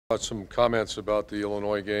Some comments about the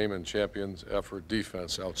Illinois game and champions effort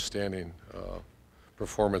defense. Outstanding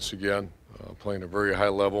performance again, playing at a very high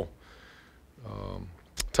level.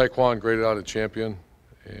 Taekwon graded out a champion,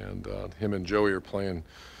 and him and Joey are playing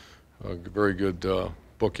very good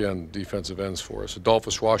bookend defensive ends for us.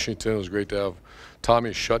 Adolphus Washington, it was great to have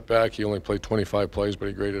Tommy Shutback. He only played 25 plays, but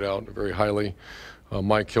he graded out very highly.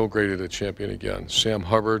 Mike Hill graded a champion again. Sam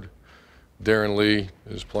Hubbard, Darren Lee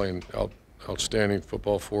is playing outstanding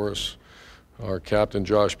football for us. Our captain,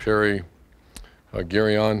 Josh Perry.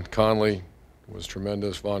 Garyon Conley was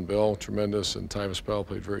tremendous. Von Bell, tremendous. And Tyvis Powell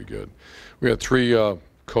played very good. We had three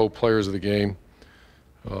co-players of the game,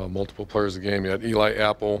 multiple players of the game. You had Eli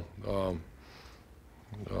Apple,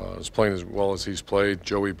 was playing as well as he's played.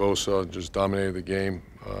 Joey Bosa just dominated the game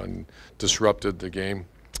and disrupted the game.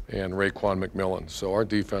 And Raekwon McMillan. So our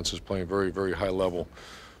defense is playing very, very high level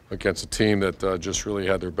against a team that just really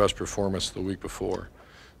had their best performance the week before,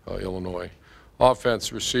 Illinois.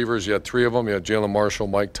 Offense, receivers, you had three of them. You had Jalen Marshall,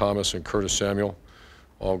 Mike Thomas, and Curtis Samuel,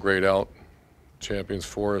 all grayed out, champions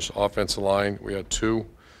for us. Offensive line, we had two,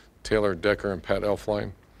 Taylor Decker and Pat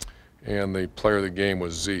Elflein. And the player of the game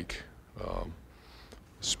was Zeke.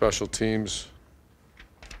 Special teams.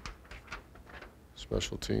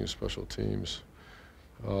 Special teams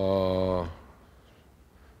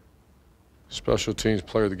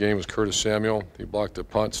player of the game was Curtis Samuel. He blocked a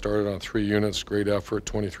punt, started on 3 units, great effort,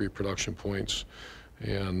 23 production points,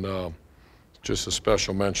 and just a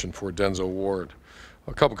special mention for Denzel Ward.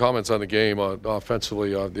 A couple comments on the game.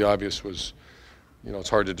 Offensively, the obvious was, it's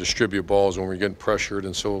hard to distribute balls when we're getting pressured,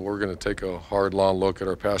 and so we're going to take a hard, long look at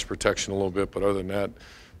our pass protection a little bit, but other than that,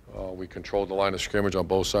 we controlled the line of scrimmage on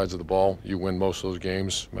both sides of the ball. You win most of those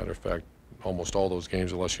games. Matter of fact, almost all those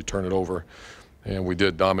games unless you turn it over. And we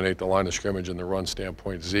did dominate the line of scrimmage in the run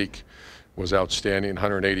standpoint. Zeke was outstanding,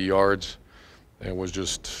 180 yards, and was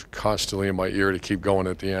just constantly in my ear to keep going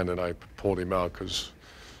at the end, and I pulled him out because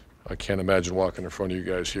I can't imagine walking in front of you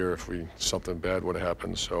guys here if something bad would have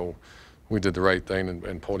happened. So we did the right thing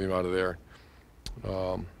and pulled him out of there.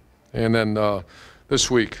 And then this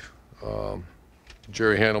week,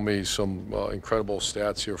 Jerry handled me some incredible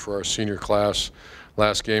stats here for our senior class.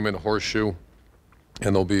 Last game in the Horseshoe,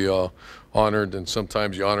 and they'll be honored. And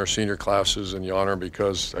sometimes you honor senior classes and you honor them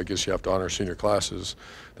because I guess you have to honor senior classes.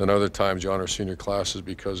 Then other times you honor senior classes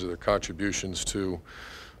because of their contributions to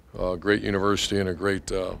a great university and a great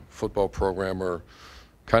football program are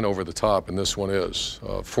kind of over the top, and this one is.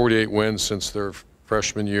 48 wins since their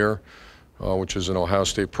freshman year, which is an Ohio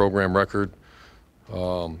State program record.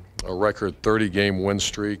 A record 30-game win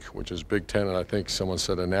streak, which is Big Ten, and I think someone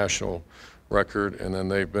said a national record, and then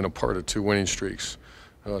they've been a part of 2 winning streaks,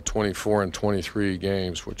 24 and 23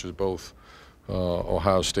 games, which is both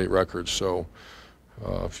Ohio State records. So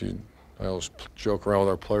I always joke around with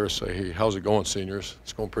our players, say, hey, how's it going, seniors?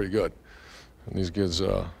 It's going pretty good. And these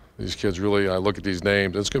kids really, I look at these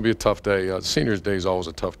names, it's going to be a tough day. Seniors Day is always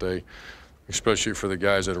a tough day, especially for the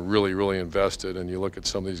guys that are really, really invested. And you look at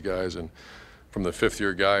some of these guys, and from the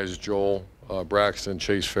 5th-year guys, Joel Braxton,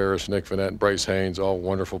 Chase Ferris, Nick Vanette, and Bryce Haynes, all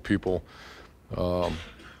wonderful people.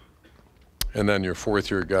 And then your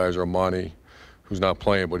 4th-year guys are Monty, who's not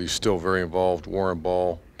playing, but he's still very involved. Warren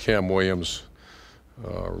Ball, Cam Williams,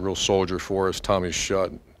 a real soldier for us. Tommy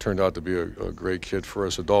Shutt turned out to be a great kid for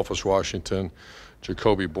us. Adolphus Washington,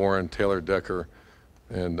 Jacoby Boren, Taylor Decker,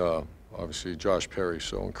 and obviously Josh Perry.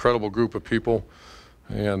 So incredible group of people,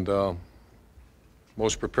 and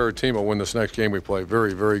most prepared team will win this next game we play.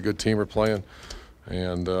 Very, very good team we're playing,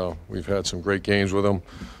 and we've had some great games with them.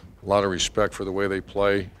 A lot of respect for the way they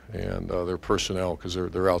play and their personnel because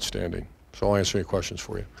they're outstanding. So I'll answer any questions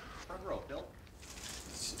for you. Bill.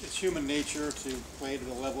 It's human nature to play to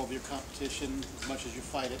the level of your competition as much as you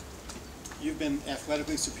fight it. You've been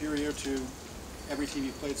athletically superior to every team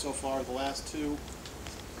you've played so far. The last 2, they're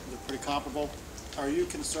pretty comparable. Are you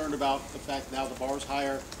concerned about the fact now the bar's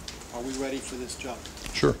higher? Are we ready for this jump?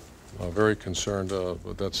 Sure. Very concerned,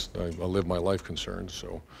 but I live my life concerned.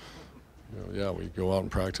 So, yeah, we go out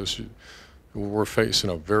and practice. We're facing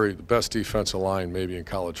the best defensive line maybe in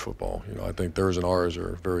college football. I think theirs and ours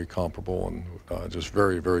are very comparable and just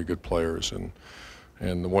very, very good players and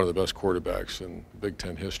one of the best quarterbacks in Big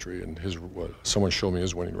Ten history. And someone showed me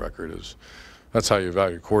his winning record is. That's how you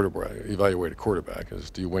evaluate a quarterback is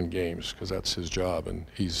do you win games, because that's his job, and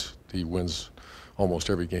he wins almost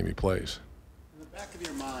every game he plays. In the back of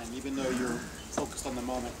your mind, even though you're focused on the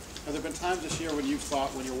moment, have there been times this year when you've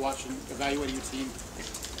thought, when you're evaluating your team,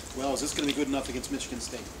 well, is this going to be good enough against Michigan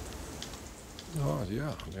State? Oh,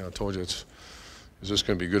 yeah. I told you is this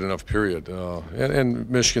going to be good enough, period? And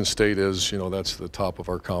Michigan State is, that's the top of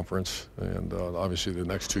our conference. And obviously the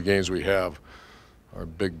next 2 games we have are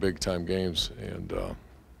big time games. And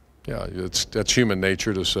yeah, that's human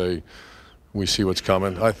nature to say we see what's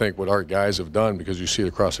coming. I think what our guys have done, because you see it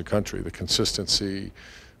across the country, the consistency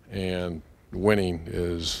and winning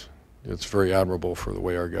it's very admirable for the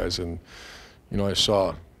way our guys. And, I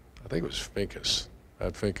saw, I think it was Finkus.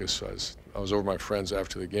 At Finkus, I was over my friends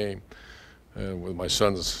after the game, and with my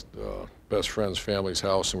son's best friend's family's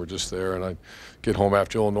house, and we're just there. And I get home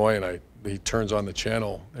after Illinois, and he turns on the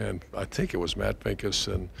channel, and I think it was Matt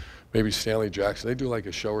Finkus and maybe Stanley Jackson. They do like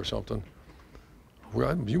a show or something.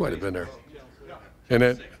 You might have been there.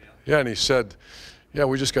 And and he said, "Yeah,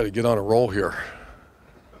 we just got to get on a roll here."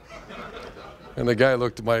 And the guy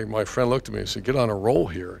my friend looked at me and said, "Get on a roll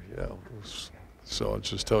here." Yeah. So it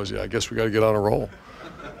just tells you, I guess we got to get on a roll.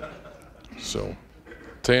 So,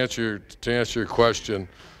 to answer your question,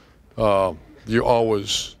 you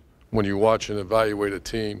always, when you watch and evaluate a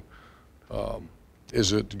team,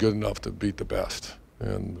 is it good enough to beat the best?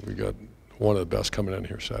 And we got one of the best coming in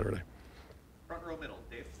here Saturday. Front row middle,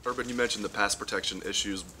 Dave. Urban, you mentioned the pass protection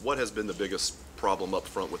issues. What has been the biggest problem up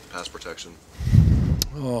front with the pass protection?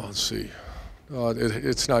 Oh, let's see.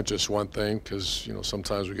 It's not just one thing, because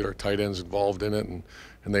sometimes we get our tight ends involved in it, and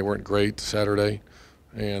they weren't great Saturday,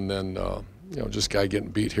 and then just guy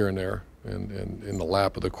getting beat here and there, and in the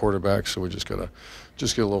lap of the quarterback. So we just gotta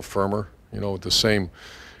get a little firmer. With the same.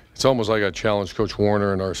 It's almost like I challenged Coach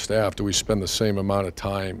Warner and our staff. Do we spend the same amount of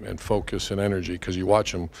time and focus and energy? Because you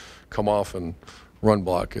watch them come off and run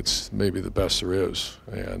block, it's maybe the best there is,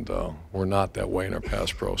 and we're not that way in our pass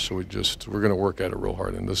pro. So we're going to work at it real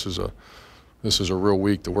hard, and this is a real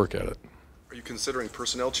week to work at it. Are you considering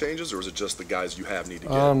personnel changes, or is it just the guys you have need to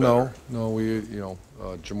get better? No. We,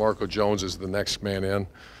 Jamarco Jones is the next man in,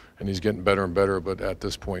 and he's getting better and better. But at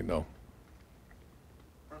this point, no.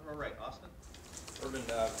 Front row right, Austin. Urban,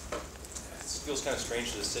 it feels kind of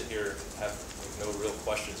strange to sit here and have no real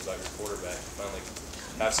questions about your quarterback. Finally,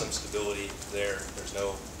 have some stability there. There's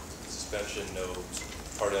no suspension, no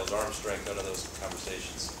Cardale's arm strength, none of those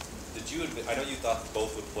conversations. I know you thought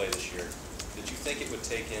both would play this year. Did you think it would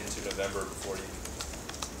take into November before you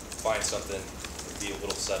find something to be a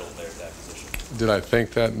little settled there at that position? Did I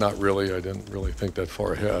think that? Not really. I didn't really think that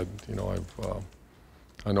far ahead.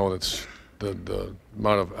 I know that's the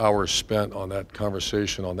amount of hours spent on that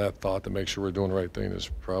conversation, on that thought to make sure we're doing the right thing is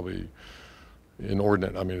probably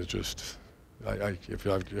inordinate. I mean, it's just, if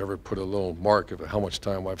I've ever put a little mark of how much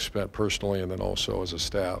time I've spent personally and then also as a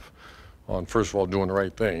staff on, first of all, doing the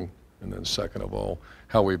right thing, and then second of all,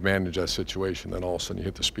 how we've managed that situation. Then all of a sudden you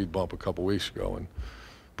hit the speed bump a couple weeks ago,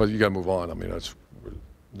 but you got to move on. I mean, there's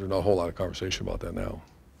not a whole lot of conversation about that now.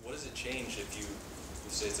 What does it change if you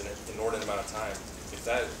say it's an inordinate amount of time? If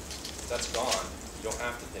that's gone, you don't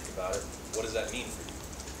have to think about it. What does that mean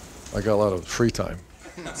for you? I got a lot of free time.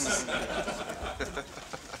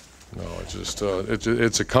 No, it's just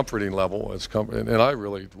it's a comforting level. And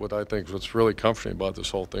what I think what's really comforting about this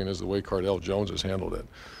whole thing is the way Cardale Jones has handled it.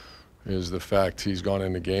 Is the fact he's gone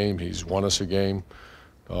in the game, he's won us a game.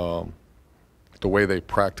 The way they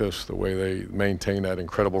practice, the way they maintain that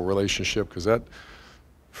incredible relationship, because that,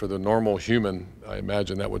 for the normal human, I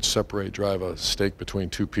imagine that would drive a stake between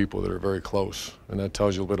two people that are very close. And that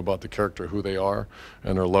tells you a little bit about the character, who they are,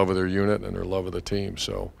 and their love of their unit and their love of the team.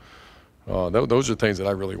 So those are things that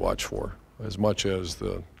I really watch for, as much as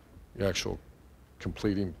the actual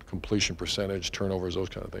completion percentage, turnovers, those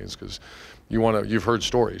kind of things. Because you've heard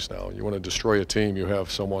stories now. You want to destroy a team, you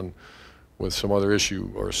have someone with some other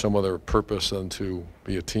issue or some other purpose than to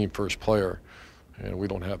be a team first player, and we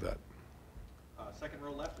don't have that. Second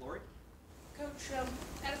row left, Lori. Coach,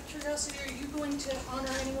 out of curiosity, are you going to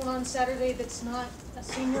honor anyone on Saturday that's not a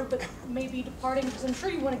senior but maybe departing? Because I'm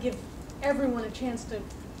sure you want to give everyone a chance to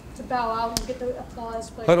bow out and get the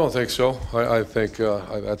applause. But I don't think so. I think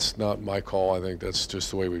that's not my call. I think that's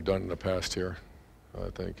just the way we've done it in the past here.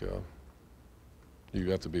 I think you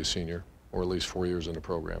have to be a senior, or at least 4 years in the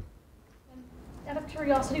program. Out of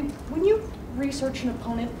curiosity, when you research an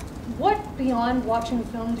opponent, what beyond watching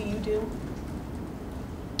film do you do?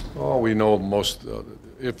 Oh, we know most.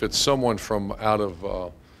 If it's someone from out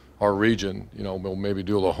of our region, we'll maybe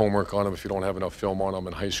do a little homework on them if you don't have enough film on them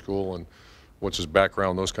in high school and what's his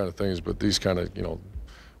background, those kind of things. But these kind of,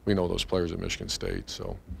 we know those players at Michigan State,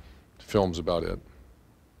 so film's about it.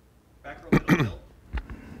 Back row middle, Bill.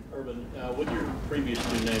 Urban, with your previous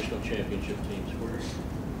two national championship teams,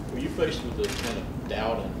 were you faced with the kind of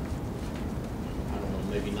doubt and, I don't know,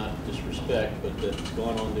 maybe not disrespect, but that's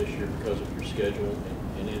gone on this year because of your schedule,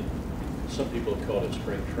 and then some people have called it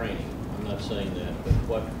spring training. I I'm not saying that,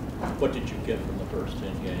 but what did you get from the first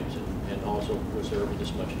 10 games? And also, was there ever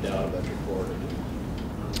this much doubt about your quarterback?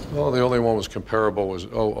 Well, the only one was comparable was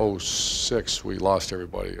 06. We lost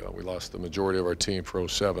everybody. We lost the majority of our team for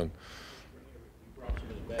 07. You brought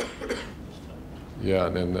somebody back this time. Yeah,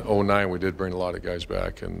 and then 09 we did bring a lot of guys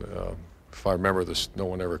back, and if I remember this, no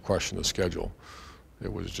one ever questioned the schedule.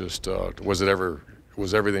 It was just, was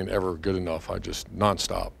everything ever good enough? I just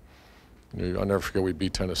nonstop. I'll never forget we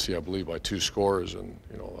beat Tennessee, I believe, by 2 scores, and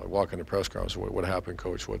I walk in the press conference, what happened,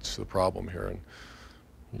 Coach? What's the problem here? And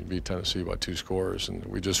you beat Tennessee by 2 scores, and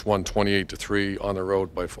we just won 28-3 on the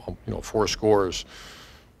road by 4 scores.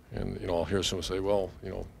 And I'll hear someone say, well,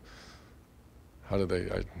 how did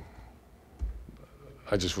they?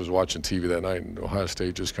 I just was watching TV that night, and Ohio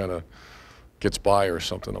State just kind of gets by or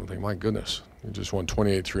something. I'm thinking, my goodness, we just won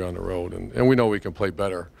 28-3 on the road, and we know we can play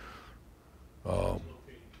better.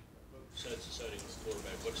 Besides deciding the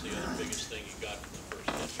quarterback, what's the other biggest thing you got from the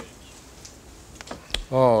first 10 games?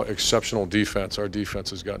 Oh, exceptional defense. Our defense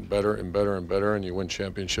has gotten better and better and better, and you win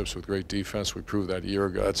championships with great defense. We proved that a year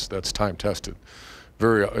ago. That's time tested.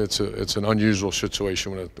 It's an unusual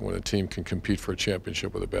situation when a team can compete for a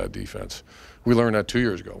championship with a bad defense. We learned that 2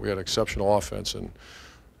 years ago. We had exceptional offense and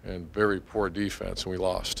very poor defense, and we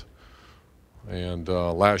lost. And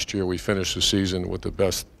last year we finished the season with the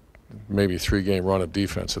best maybe 3-game run of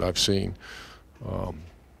defense that I've seen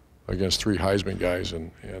against 3 Heisman guys,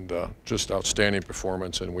 and just outstanding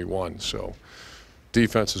performance, and we won. So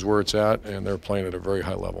defense is where it's at, and they're playing at a very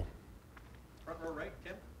high level. Front row right,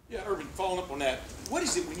 Tim? Yeah, Urban, following up on that, what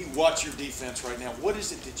is it when you watch your defense right now? What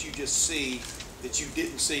is it that you just see that you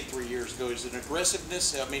didn't see 3 years ago? Is it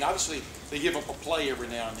aggressiveness? I mean, obviously they give up a play every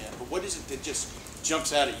now and then, but what is it that just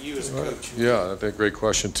jumps out at you as a coach? Yeah, I think great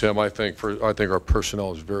question, Tim. I think our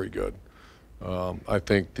personnel is very good. I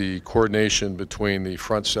think the coordination between the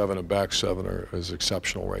front 7 and back 7 is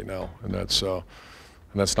exceptional right now, and that's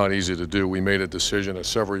not easy to do. We made a decision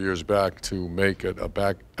several years back to make it a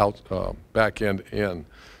back end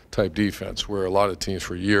type defense, where a lot of teams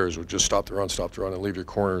for years would just stop the run, and leave your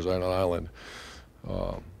corners on an island.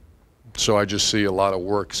 So I just see a lot of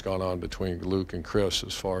work's gone on between Luke and Chris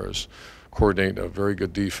as far as coordinating a very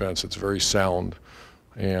good defense. It's very sound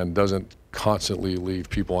and doesn't constantly leave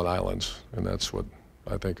people on islands, and that's what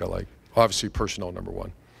I think I like. Obviously, personnel number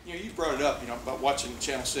 1. You brought it up, about watching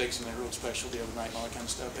Channel 6 and their real special the other night and all that kind of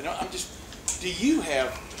stuff. And I'm just, do you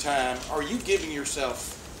have time, are you giving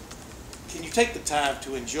yourself, can you take the time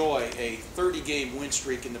to enjoy a 30-game win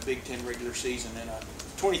streak in the Big Ten regular season and a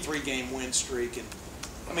 23-game win streak? And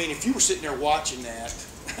I mean, if you were sitting there watching that,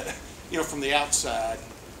 from the outside,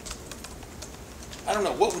 I don't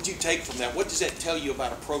know, what would you take from that? What does that tell you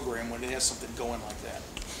about a program when it has something going like that?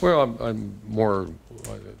 Well, I'm more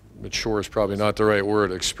mature is probably not the right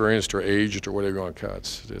word, experienced or aged or whatever you want to call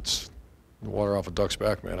it. It's water off a duck's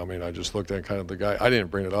back, man. I mean, I just looked at kind of the guy. I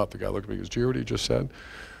didn't bring it up. The guy looked at me and goes, "Do you hear what he just said?"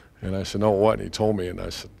 And I said, "No, what?" And he told me, and I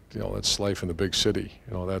said, that's life in the big city.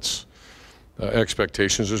 That's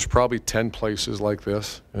expectations. There's probably 10 places like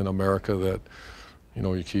this in America that,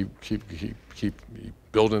 you keep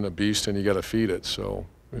building a beast and you got to feed it. So,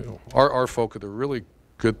 our focus, the really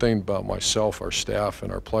good thing about myself, our staff,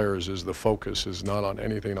 and our players is the focus is not on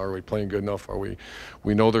anything. Are we playing good enough?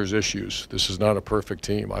 We know there's issues. This is not a perfect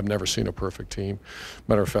team. I've never seen a perfect team.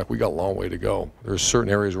 Matter of fact, we got a long way to go. There's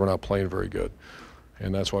certain areas we're not playing very good,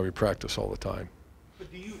 and that's why we practice all the time.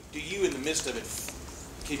 But do you in the midst of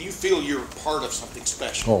it, can you feel you're part of something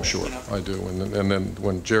special? Oh, sure, I do. And then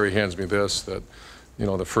when Jerry hands me this, that,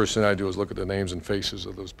 the first thing I do is look at the names and faces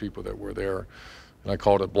of those people that were there. And I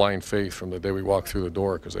called it blind faith from the day we walked through the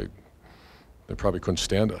door, because they probably couldn't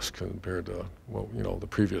stand us compared to, the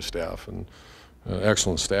previous staff. And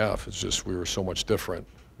excellent staff. It's just we were so much different.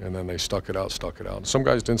 And then they stuck it out. And some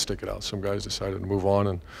guys didn't stick it out. Some guys decided to move on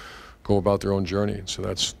and go about their own journey. So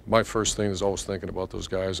that's my first thing, is always thinking about those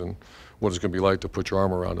guys and what it's going to be like to put your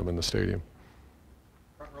arm around them in the stadium.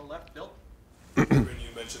 Front row left, Bill? When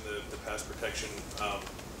you mentioned the pass protection,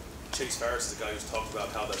 Chase Farris is the guy who's talked about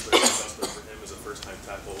how that's been an adjustment for him as a first-time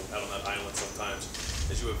tackle out on that island sometimes.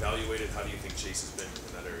 As you evaluated, how do you think Chase has been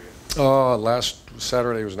in that area? Last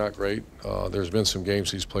Saturday was not great. There's been some games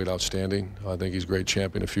he's played outstanding. I think he's a great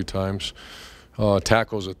champion a few times.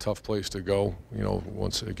 Tackle's a tough place to go.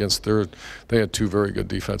 Once against they had 2 very good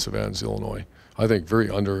defensive ends, Illinois. I think very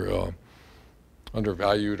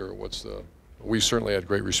undervalued, or we certainly had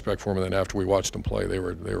great respect for him, and then after we watched him play, they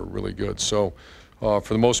were really good. So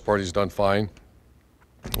for the most part, he's done fine.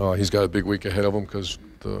 He's got a big week ahead of him, because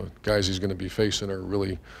the guys he's going to be facing are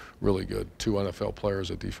really, really good. 2 NFL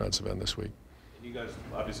players at defensive end this week. You guys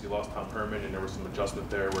obviously lost Tom Herman, and there was some adjustment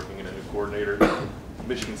there, working in a new coordinator.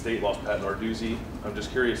 Michigan State lost Pat Narduzzi. I'm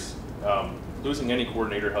just curious, losing any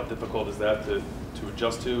coordinator, how difficult is that to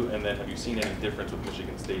adjust to? And then have you seen any difference with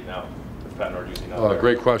Michigan State now, with Pat Narduzzi now there?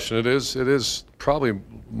 Great question. It is probably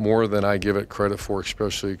more than I give it credit for,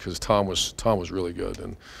 especially because Tom was really good,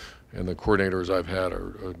 and the coordinators I've had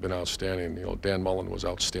have been outstanding. You know, Dan Mullen was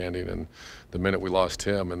outstanding, and the minute we lost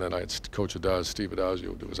him, and then I had Coach Steve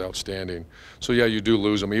Adazio was outstanding. So yeah, you do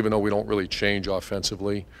lose them, even though we don't really change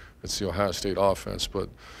offensively. It's the Ohio State offense, but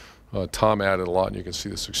Tom added a lot, and you can see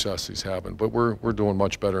the success he's having. But we're doing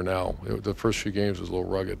much better now. The first few games was a little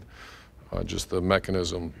rugged, just the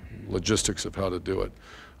mechanism, logistics of how to do it.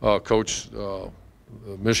 Coach,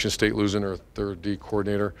 Michigan State losing their third D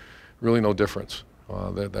coordinator, really no difference.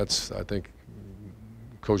 That's I think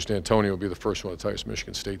Coach D'Antonio will be the first one to tell you it's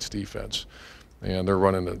Michigan State's defense, and they're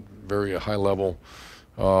running a very high level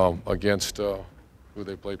against who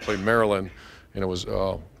they played Maryland, and it was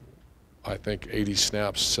I think 80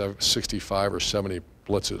 snaps, 65 or 70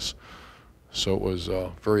 blitzes, so it was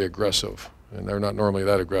very aggressive, and they're not normally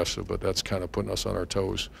that aggressive, but that's kind of putting us on our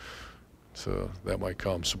toes, so that might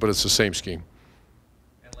come. So, but it's the same scheme.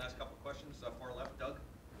 And last couple of questions, far left, Doug.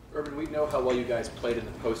 Urban, we know how well you guys played in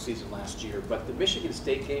the postseason last year, but the Michigan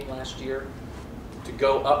State game last year, to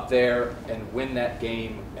go up there and win that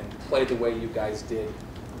game and play the way you guys did,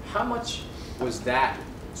 how much was that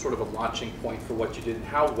sort of a launching point for what you did, and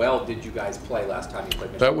how well did you guys play last time you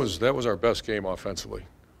played Michigan? That was our best game offensively.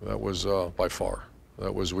 That was by far.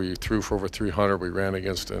 That was, we threw for over 300. We ran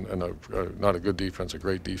against not a good defense, a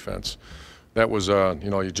great defense. That was you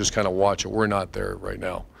know, you just kind of watch it. We're not there right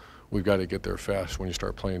now. We've got to get there fast when you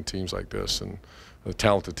start playing teams like this and a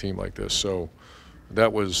talented team like this. So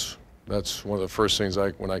that's one of the first things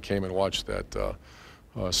when I came and watched that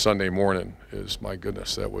Sunday morning is, my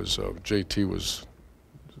goodness, that was JT was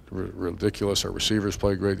ridiculous. Our receivers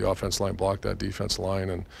played great. The offense line blocked that defense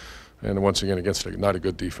line, and once again against not a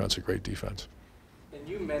good defense, a great defense. And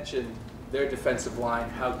you mentioned their defensive line,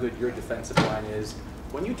 how good your defensive line is.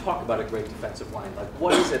 When you talk about a great defensive line, like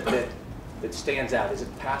what is it that stands out? Is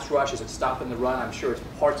it pass rush? Is it stopping the run? I'm sure it's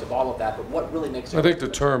parts of all of that, but what really makes it? I think the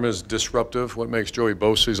term is disruptive. What makes Joey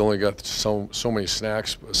Bosa, he's only got so many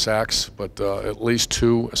sacks, but at least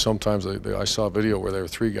two. Sometimes I saw a video where there were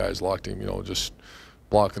three guys locked him, you know, just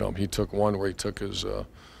blocking him. He took one where he took his right,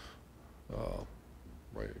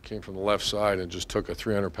 it came from the left side and just took a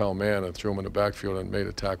 300-pound man and threw him in the backfield and made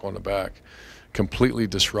a tackle on the back. Completely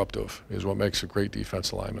disruptive is what makes a great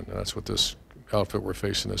defensive lineman, and that's what this outfit we're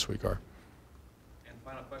facing this week are. And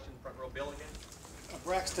final question, front row, Bill again.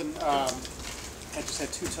 Braxton had just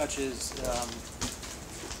had 2 touches.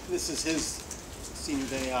 This is his senior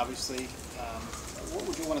day, obviously. What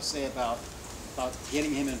would you want to say about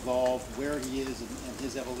getting him involved, where he is, and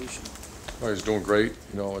his evolution? Well, he's doing great.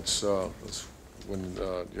 You know, it's when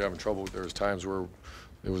you're having trouble. There's times where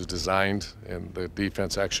it was designed, and the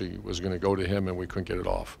defense actually was going to go to him, and we couldn't get it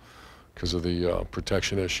off because of the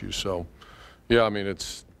protection issues. So, yeah, I mean,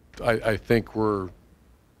 I think we're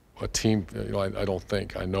a team. You know, I don't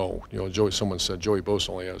think, I know. You know, someone said Joey Bosa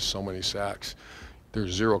only has so many sacks.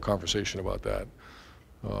 There's zero conversation about that.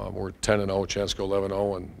 We're 10-0, chance to go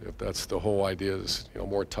 11-0, and if that's the whole idea is, you know,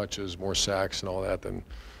 more touches, more sacks, and all that, then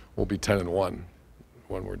we'll be 10-1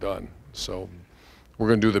 when we're done. So we're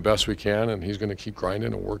going to do the best we can, and he's going to keep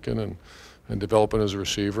grinding and working and developing as a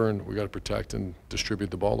receiver, and we got to protect and distribute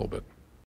the ball a little bit.